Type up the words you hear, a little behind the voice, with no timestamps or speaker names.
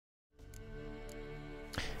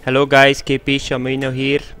Hello guys, KpShamino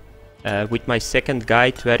here with my second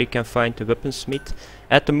guide where you can find the Weaponsmith.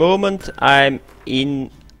 At the moment I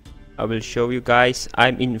will show you guys,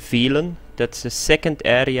 I'm in Velen. That's the second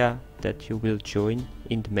area that you will join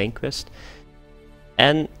in the main quest.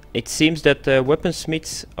 And it seems that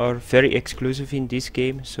weaponsmiths are very exclusive in this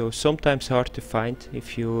game, so sometimes hard to find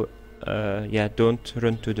if you don't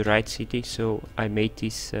run to the right city. So I made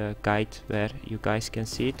this guide where you guys can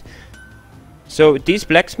see it. So this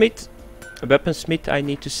blacksmith, weaponsmith I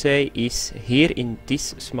need to say, is here in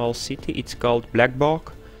this small city. It's called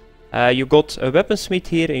Blackbog. You got a weaponsmith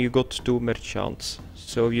here and you got 2 merchants.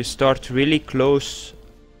 So you start really close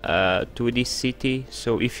to this city.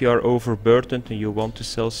 So if you are overburdened and you want to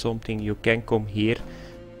sell something, you can come here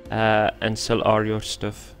and sell all your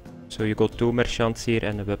stuff. So you got 2 merchants here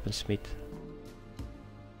and a weaponsmith.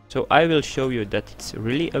 So I will show you that it's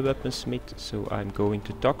really a weaponsmith, so I'm going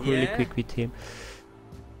to talk really quick with him.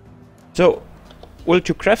 So, will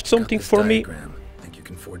you craft something for me? Think you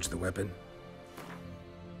can forge the weapon?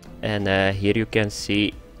 And here you can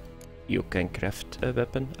see you can craft a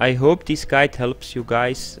weapon. I hope this guide helps you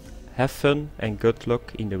guys. Have fun and good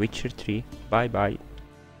luck in The Witcher 3. Bye bye.